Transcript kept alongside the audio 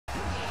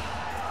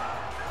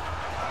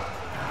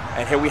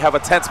And here we have a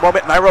tense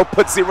moment. Nairo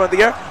puts 0 in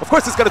the air. Of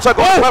course, he's going to try to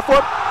go on the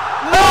platform.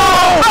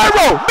 No!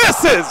 Nairo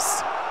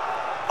misses!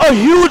 A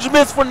huge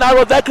miss for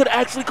Nairo. That could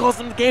actually cost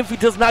him the game if he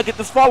does not get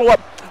this follow-up.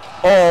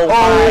 Oh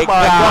my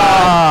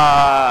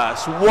gosh.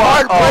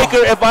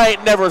 Heartbreaker if I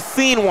ain't never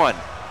seen one.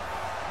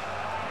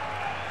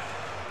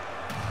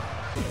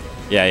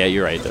 Yeah,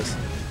 you're right, it does.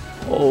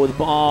 Oh, the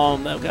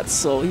bomb. That got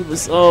so,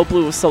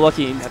 Blue was so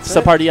lucky.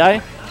 Subpar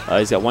DI.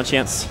 He's got one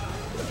chance.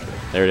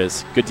 There it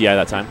is. Good DI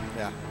that time.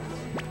 Yeah.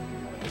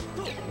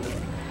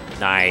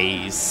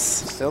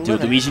 Nice.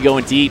 Dude, Luigi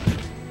going deep.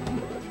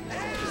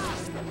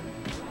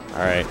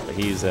 All right,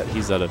 he's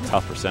at a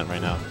tough percent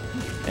right now.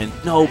 And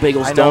no,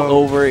 Bagels, don't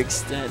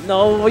overextend.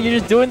 No, you're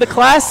just doing the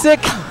classic.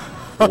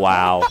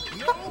 Wow.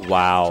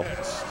 Wow.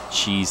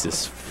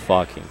 Jesus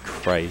fucking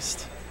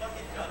Christ.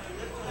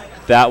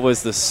 That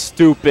was the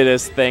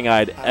stupidest thing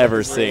I'd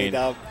ever seen.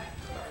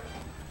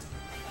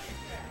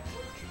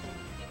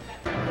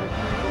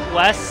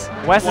 Wes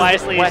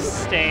wisely is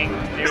staying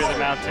near the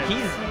mountain.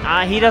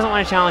 He doesn't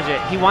want to challenge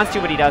it. He wants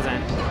to, but he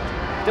doesn't.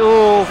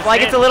 Ooh,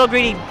 like it's a little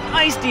greedy.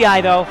 Nice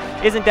DI though.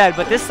 Isn't dead,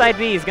 but this side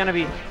B is gonna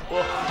be.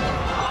 Oh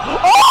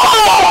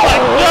my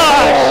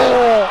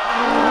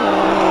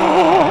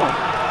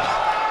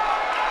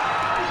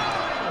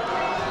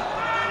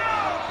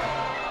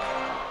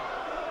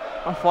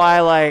gosh!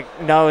 Fly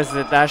knows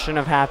that shouldn't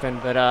have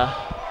happened, but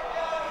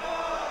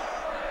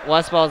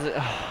Westball's.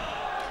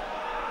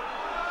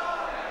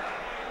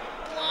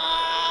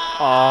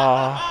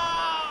 Oh.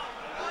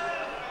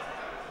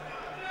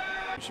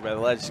 By the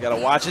ledge, he's got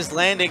to watch his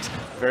landings.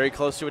 Very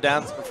close to a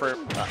down for.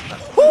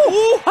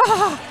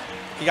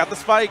 He got the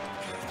spike.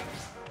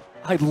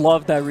 I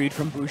love that read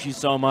from Bushi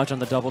so much on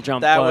the double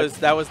jump. That was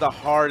the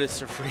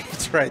hardest of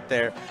reads right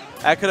there.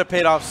 That could have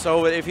paid off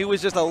so. If he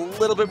was just a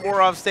little bit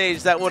more off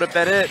stage, that would have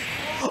been it.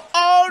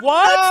 Oh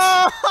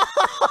what?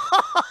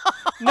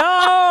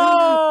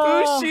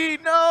 No! Bushi,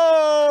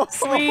 no!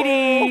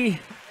 Sweetie.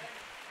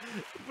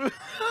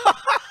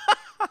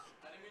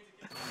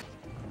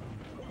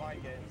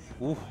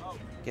 Ooh,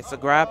 gets the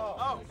grab.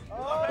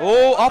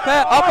 Oh, up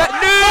at,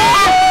 no!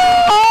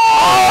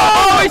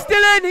 Oh, he's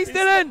still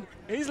in.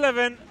 He's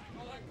living.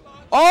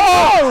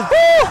 Oh!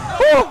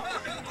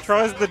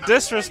 Tries the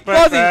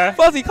disrespect there.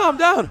 Fuzzy, calm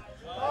down.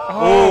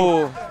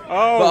 Oh.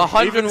 But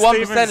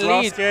 101%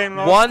 lead. Game,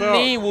 one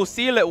knee will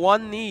seal it.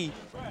 One knee.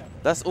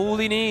 That's all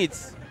he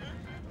needs.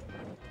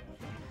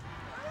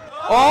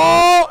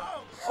 Oh!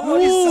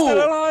 He's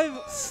still alive.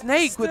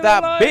 Snake with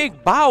that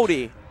big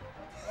body.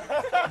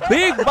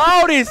 Big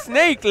body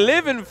Snake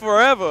living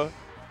forever.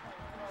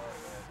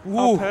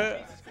 Ooh.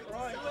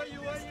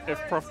 If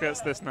Prof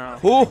gets this now.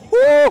 Ooh.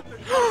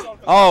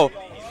 Oh,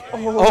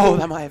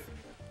 that might have.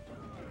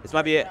 This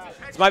might be it.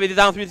 This might be the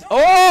down 3.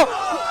 Oh!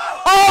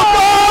 Oh!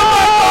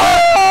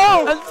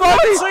 And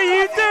Fuzzy! What are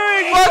you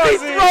doing, Fuzzy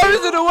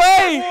throws it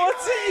away! What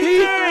are you doing? He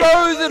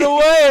throws it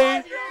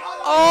away!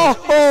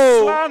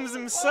 Oh! Slams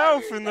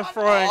himself in the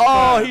frying pan.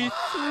 Oh, he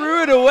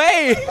threw it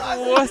away!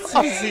 What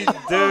is he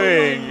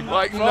doing?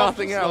 Like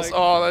nothing else.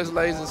 Oh, those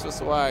lasers for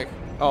swag.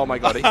 Oh my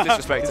god, he's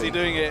disrespecting. Is he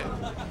doing it?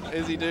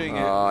 Is he doing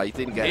it? Oh, he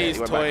didn't get it. He's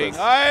He went toying. backwards.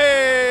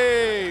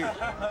 Hey!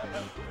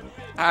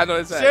 And on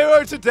his head.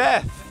 0 to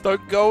death.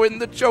 Don't go in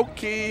the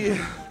chokey.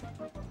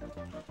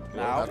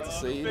 Now. We'll have to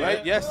see.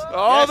 Right? Yes.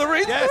 Oh, yes. the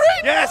read. Yes. The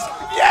read. Yes.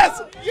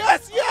 Yes.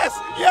 Yes. Yes.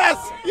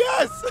 Yes.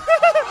 Yes.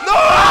 No!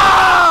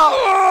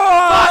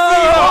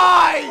 Fuzzy,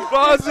 why?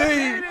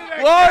 Fuzzy!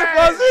 Why,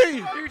 Fuzzy?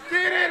 You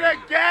did it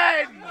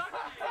again.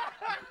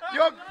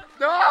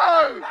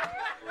 No!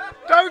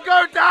 Don't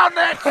go down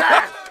there,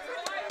 Cat.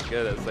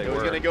 We're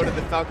going to go to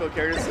the Falco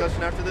character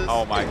discussion after this?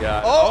 Oh my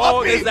god.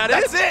 Oh, is that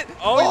That's it.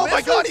 Oh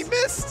my god, he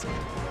missed.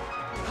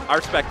 I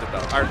respect it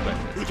though. I respect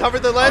it. He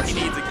covered the ledge? He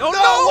needs it. Oh,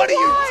 no, what are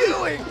you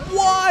doing?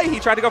 Why? He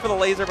tried to go for the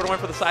laser, but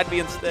went for the side B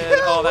instead.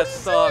 Oh, that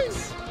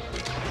sucks.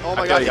 Oh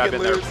my god, he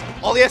can lose.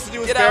 All he has to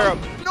do is bear him.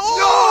 No!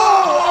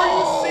 Are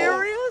you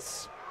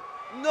serious?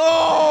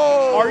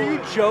 No! Are you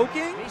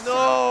joking?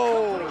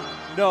 No!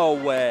 No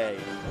way.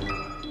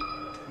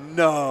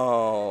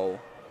 No.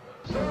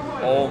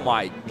 Oh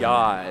my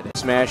god.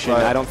 Smash, and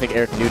I don't think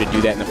Eric knew to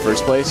do that in the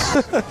first place.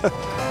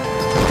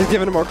 He's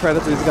giving him more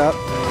credit than he's got.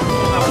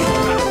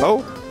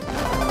 Oh.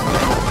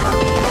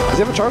 Does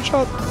he have a charge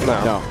shot?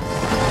 No.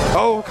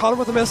 Oh, caught him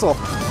with a missile.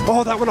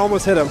 Oh, that one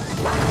almost hit him.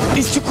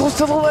 He's too close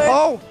to the ledge.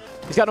 Oh.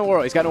 He's got no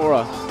aura. He's got no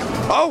aura.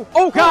 Oh.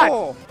 Oh, God.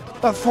 Oh.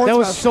 That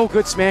was so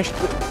good smash.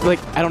 Like,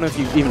 I don't know if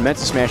you even meant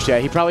to smash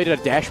that. He probably did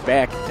a dash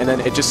back, and then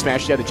it just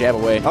smashed the other jab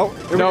away. Oh,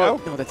 here we go.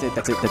 No, that's it.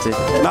 He's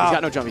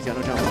got no jump. He's got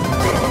no jump.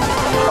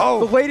 Oh.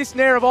 The latest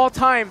nair of all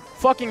time.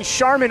 Fucking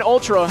Charmin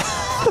Ultra.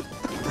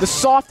 The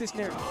softest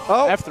nair.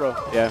 Oh. F throw.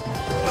 Yeah.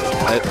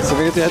 So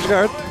we get the edge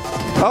guard.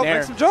 Oh, Nair.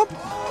 makes him jump.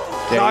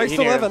 Yeah, No, he's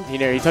still living. He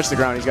touched the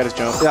ground. He's got his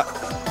jump. Yeah.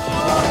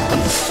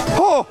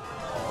 Oh.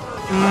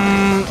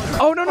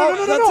 Oh, no.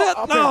 That's it.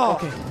 No.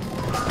 Okay.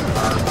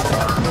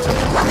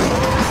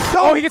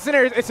 Oh, he gets in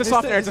there. It's a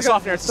soft nair. It's a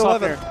soft nair.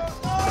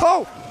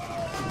 Oh.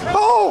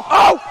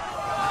 Oh.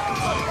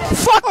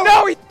 Fuck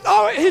no!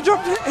 He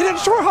jumped. He did a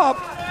short hop.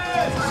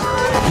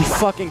 He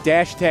fucking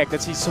dash attacked.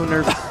 He's so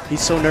nervous.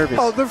 He's so nervous.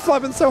 Oh, they're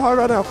flipping so hard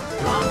right now.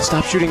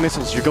 Stop shooting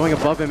missiles. You're going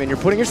above him and you're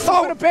putting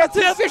yourself in a bad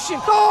position.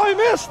 Oh, he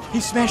missed. He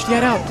smashed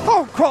that out.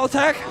 Oh, crawl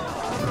attack.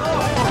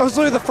 That was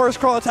literally the first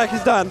crawl attack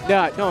he's done.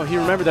 Yeah, no, he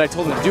remembered that I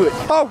told him to do it.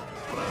 Oh.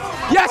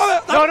 Yes!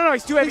 Oh, No,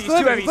 he's too heavy. He's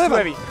too heavy.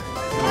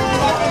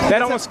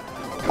 That almost...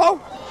 Oh.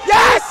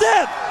 Yes!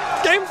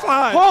 That's it. Game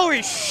 5.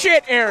 Holy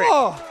shit, Eric.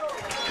 Oh.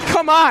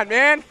 Come on,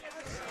 man.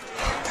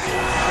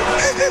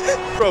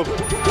 Bro,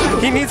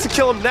 he needs to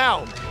kill him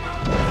now.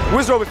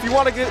 Wizrobe, if you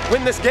want to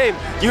win this game,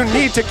 you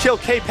need to kill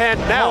K-Pan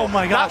now. Oh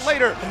my gosh. Not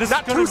later.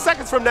 Not 2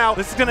 seconds from now.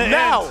 This is going to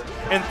now.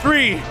 end in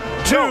 3,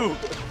 2,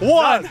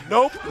 1.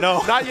 Nope.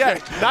 No. Not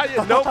yet. Not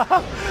yet. Nope.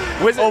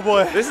 Wizzy, oh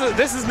boy. This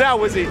is now,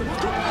 Wizzy.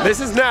 This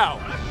is now.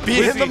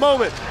 Be in the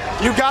moment.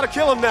 You got to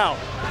kill him now.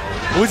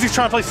 Wizzy's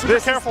trying to play super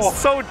this careful. Is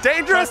so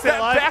dangerous. That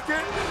back it.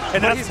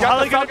 And that's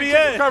probably going to be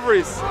it.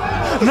 Recoveries.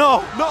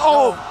 No.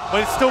 Oh.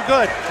 But it's still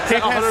good.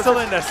 K-Pan's still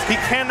in this. He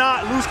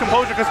cannot lose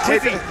composure because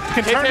Wizzy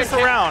can turn this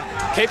around.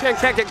 K-Pan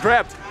can't get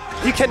grabbed.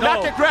 He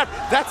cannot get grabbed.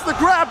 That's the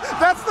grab.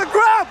 That's the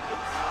grab.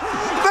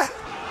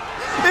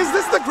 Is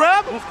this the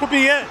grab? This could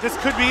be it. This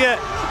could be it.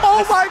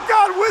 Oh my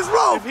God,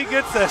 Wizrobe! If he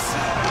gets this.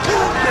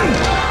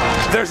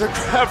 There's a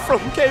grab from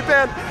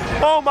K-Pan.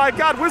 Oh my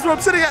God,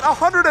 Wizrobe sitting at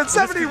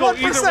 171%.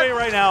 Either way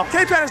right now.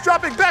 K-Pan is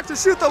dropping back to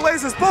shoot the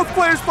lasers. Both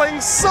players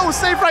playing so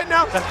safe right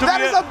now.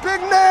 That is a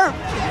big nair.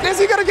 Is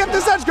he gonna get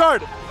this edge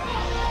guard?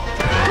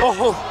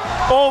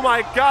 Oh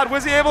my God,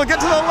 was he able to get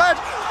to the ledge?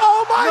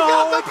 Oh my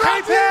God, the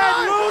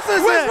K-Pan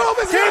loses Wizrobe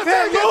is gonna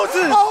take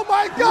it. Oh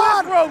my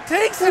God. Wizrobe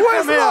takes it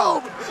from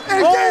him.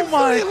 In game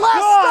 3,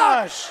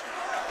 last stop.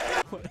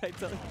 What did I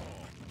tell you?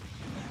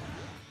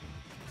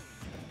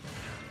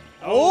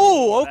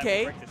 Oh,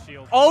 okay.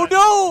 Oh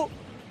no!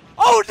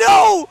 Oh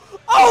no!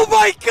 Oh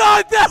my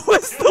God, that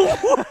was the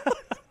one!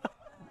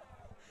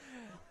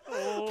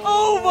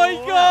 Oh my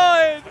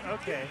God!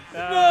 Okay.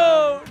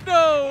 No!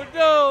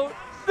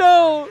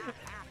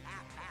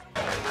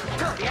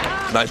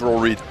 Nice roll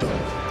read.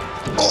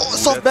 Oh,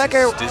 soft back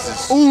air.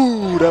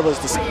 Ooh, that was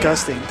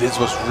disgusting.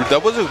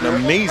 That was an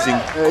amazing,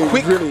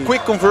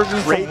 quick conversion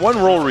from one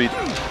roll read.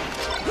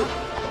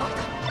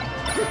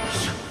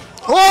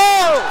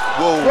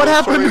 Whoa! What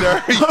happened?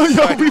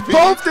 Yo, we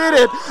both did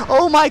it.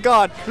 Oh my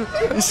God!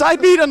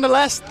 Side beat on the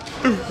last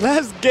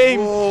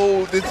game.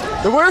 Whoa!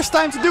 The worst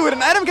time to do it,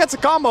 and Adam gets a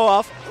combo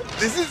off.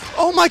 This is.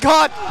 Oh my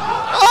God!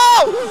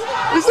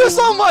 Oh! Is there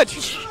so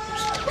much?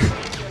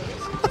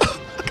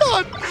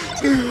 God!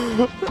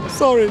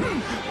 Sorry.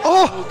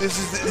 Oh! This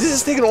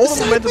is taking all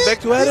the momentum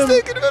back to Adam.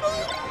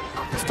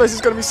 This place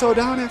is gonna be so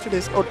down after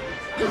this. Oh.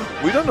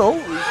 We don't know.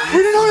 We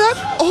don't know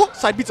that. Oh,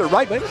 side beats are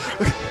right, man.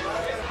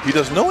 He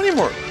doesn't know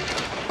anymore.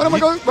 Where am I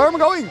going? Where am I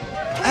going?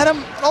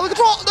 Adam, all the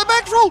control, the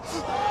back control.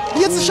 He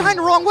hits the shine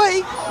the wrong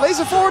way.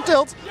 Laser forward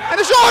tilt. And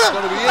a shoulder.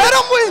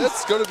 Adam wins.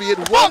 That's going to be it.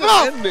 What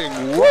an ending.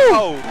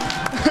 Whoa.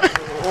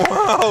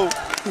 Wow.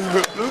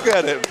 Look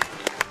at him.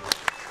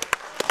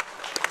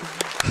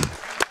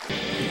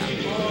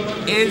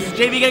 Is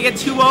JB going to get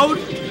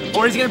 2-0'd?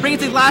 Or is he going to bring it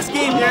to the last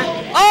game here?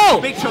 Oh!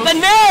 Big choke. The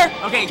nair!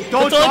 Okay,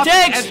 don't drop the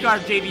edge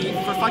guard,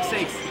 JB, for fuck's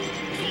sakes.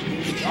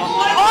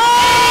 Oh!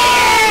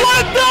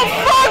 What the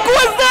fuck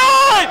was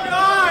that?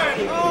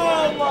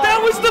 That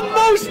was the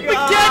most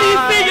spaghetti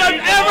thing I've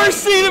ever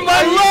seen in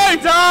my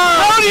life.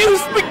 How do you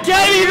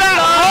spaghetti that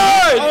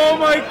hard? Oh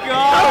my God!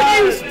 How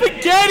do you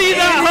spaghetti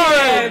that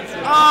hard?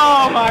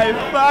 Oh my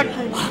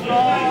fucking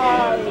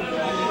God!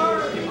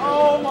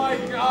 Oh my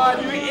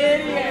God, you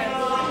idiot!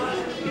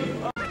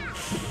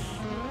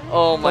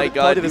 Oh my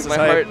God, dude, my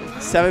heart.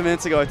 7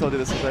 minutes ago, I told you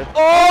this was right.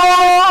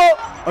 Oh!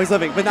 Oh, he's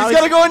living, but now he's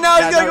gotta go in now.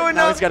 Yeah, he's gotta go in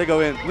now. He's gotta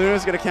go in.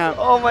 Luna's gonna count.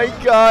 Oh my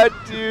God,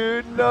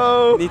 dude,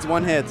 no! Needs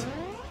one hit.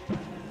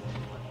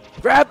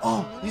 Grab!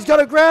 Oh, he's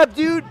gotta grab,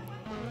 dude!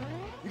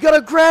 You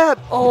gotta grab!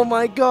 Oh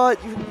my God,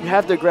 you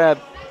have to grab.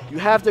 You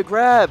have to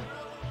grab.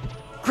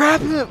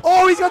 Grab him!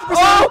 Oh, he's got the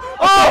percent.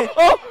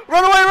 Oh!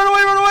 Run away! Run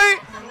away! Run away!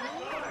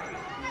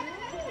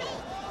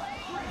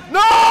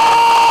 No!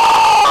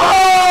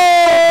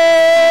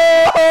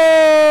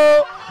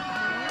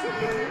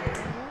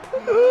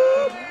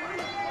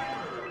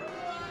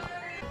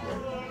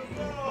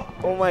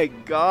 Oh my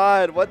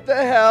God, what the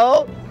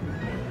hell?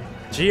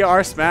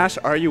 GR Smash,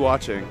 are you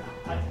watching?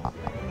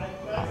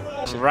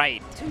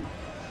 Right.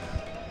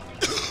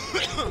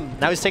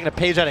 Now he's taking a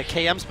page out of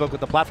KM's book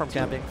with the platform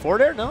camping.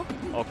 Forward air, no?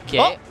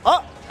 Okay.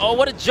 Oh,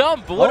 what a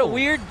jump. What a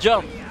weird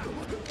jump.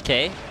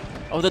 Okay.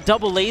 Oh, the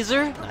double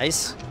laser?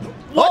 Nice.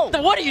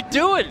 What are you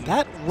doing?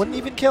 That wouldn't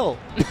even kill.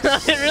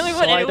 It really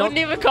wouldn't. It wouldn't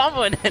even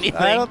combo in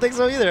anything. I don't think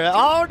so either.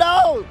 Oh,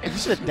 no! You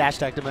should have dash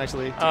attacked him,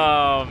 actually.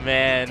 Oh,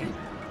 man.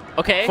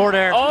 Okay. Forward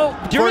air. Oh,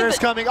 forward air's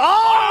coming.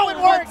 Oh, it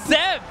worked!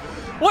 Zeb!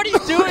 What are you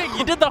doing?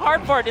 You did the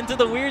hard part into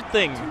the weird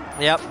thing.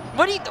 Yep.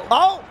 What are you doing?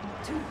 Oh!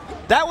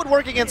 That would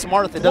work against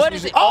Marth. It what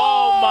is it?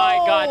 Oh, my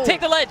God.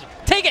 Take the ledge.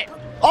 Take it.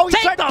 Oh, he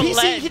Take tried to PC.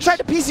 ledge. He tried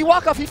to PC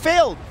walk off. He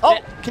failed. Oh,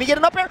 can he get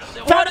an up air?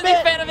 What are these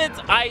Phantomids?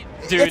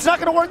 Dude. It's not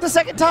going to work the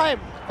second time.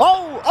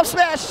 Oh, up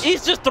smash!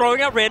 He's just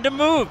throwing out random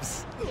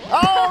moves.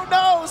 Oh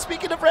no!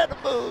 Speaking of random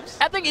moves.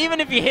 I think even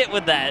if you hit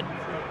with that,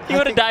 he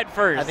would have died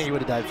first. I think he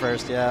would have died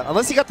first, yeah.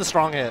 Unless he got the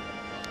strong hit.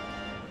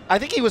 I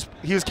think he was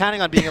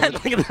counting on being able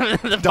to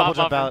the double pop jump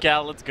off out. from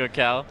Cal. Let's go,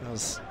 Cal.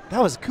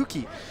 That was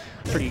kooky.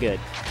 Pretty good.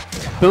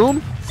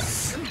 Boom.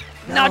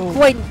 Not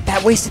quite.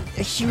 That wasted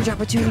a huge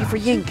opportunity for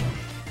Yink.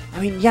 I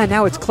mean, yeah,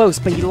 now it's close,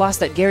 but he lost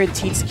that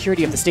guaranteed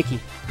security of the sticky.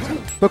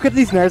 Look at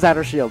these Nair's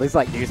outer shield. He's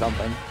like, do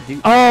something.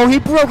 Oh, he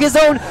broke his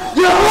own.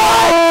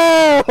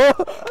 Oh!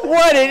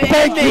 What an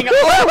ending!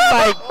 Oh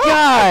my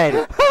god!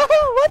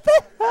 What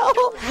the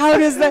hell? How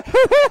does that?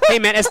 Hey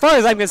man, as far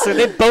as I'm concerned,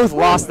 they both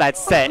lost that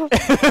set.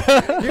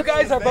 You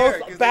guys are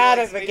both bad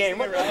at the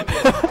game.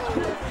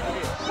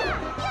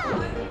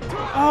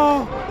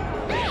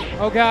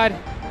 Oh god.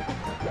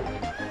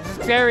 This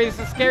is scary. This is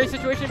a scary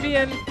situation to be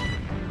in.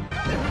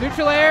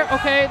 Neutral air.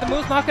 Okay, the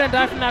move's not going to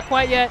die from that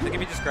quite yet. I think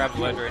if he just grabs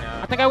ledge right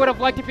now. I think I would have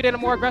liked if he did a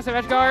more aggressive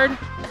edge guard.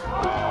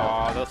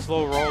 Oh, the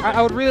slow roll.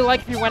 I would really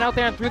like if he went out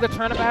there and threw the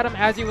turnip at him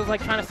as he was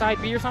like trying to side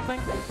B or something.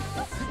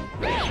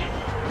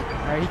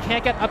 Alright, he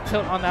can't get up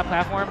tilt on that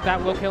platform.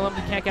 That will kill him.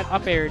 He can't get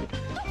up aired.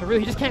 So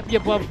really, he just can't be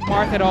above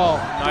Marth at all.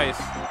 Nice.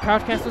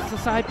 Crouch cancels to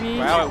side B.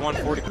 Wow, at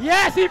 140.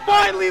 Yes, he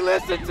finally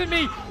listened to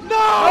me.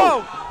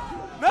 No!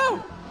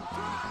 No!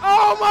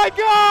 Oh my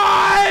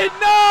god!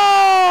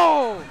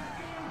 No!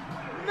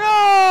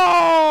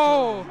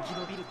 No!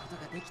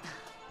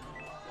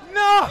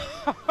 No!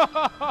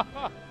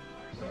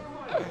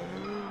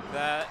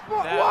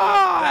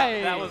 Why?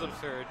 That was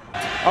absurd.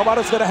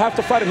 Amato's going to have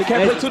to fight it. He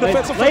can't play too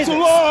defensive for too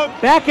long.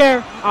 Back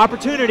air.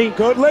 Opportunity.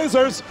 Good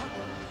lasers.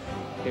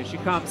 Here she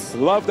comes.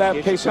 Love that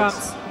Here she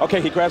patience. comes.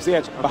 Okay, he grabs the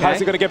edge. But Okay. how's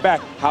he going to get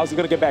back? How's he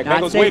going to get back? Not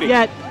Mango's safe waiting.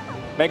 yet.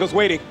 Mango's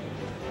waiting.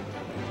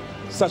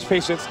 Such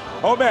patience.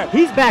 Oh, man.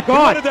 He's back He on.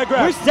 wanted that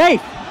grab. We're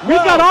safe. We've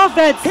got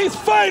offense. He's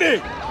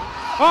fighting.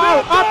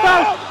 Oh, up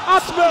out.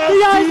 Up.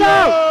 DI's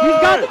out. He's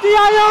got the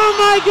DI. Oh,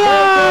 my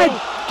God.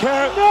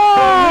 Can't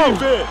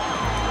believe it.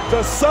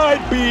 The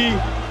side B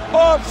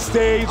off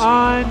stage.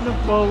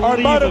 Unbelievable.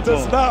 Armada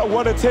does not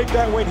want to take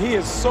that win.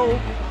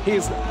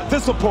 He's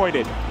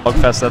disappointed.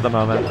 Bugfest at the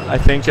moment. I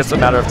think it's a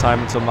matter of time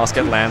until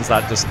Musket lands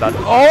that.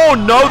 Oh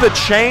no, the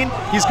chain!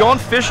 He's gone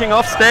fishing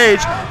off stage.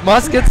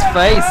 Musket's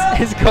face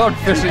is gone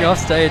fishing off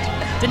stage.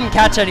 Didn't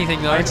catch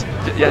anything though.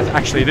 Yeah,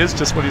 actually, it is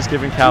just what he's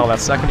giving Cal. That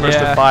second burst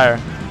Yeah. of fire.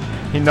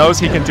 He knows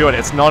he can do it.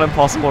 It's not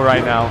impossible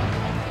right now.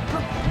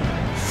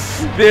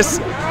 This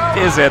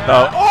is it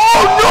though.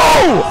 Oh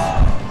no!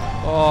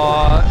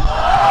 Oh.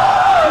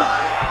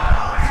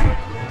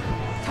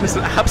 This is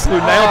an absolute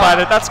nail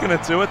biter. That's going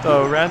to do it,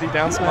 though. Randy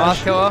down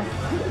smash. Marco.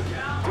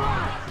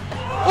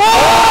 Oh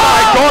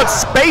my god,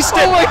 spaced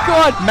it! Oh my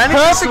god,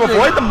 Manages to perfectly.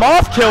 avoid the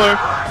Moth Killer.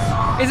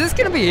 Is this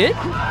going to be it?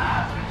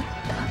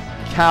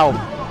 Cal,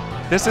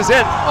 this is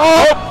it.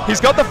 Oh, he's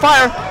got the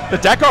fire. The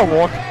Dekar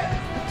walk.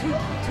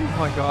 Oh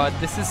my god,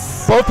 this is...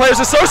 Both players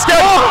are so scared.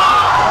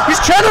 Oh, he's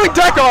channeling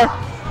Dekar.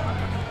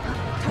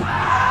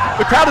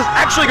 The crowd is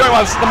actually going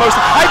on. This is the most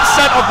hyped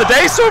set of the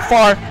day so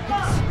far.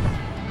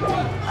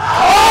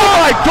 Oh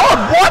my god,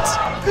 what?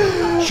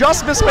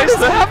 Just misspaced What is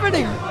there.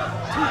 happening?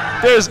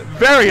 There's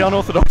very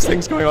unorthodox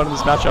things going on in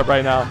this matchup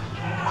right now.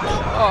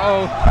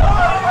 Uh-oh.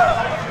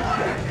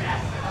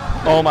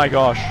 Oh my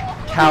gosh.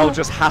 Cal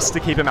just has to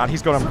keep him out.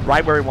 He's got him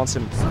right where he wants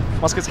him.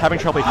 Musket's having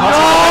trouble. He can't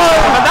see the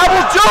next one, and that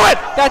will do it!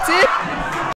 That's it?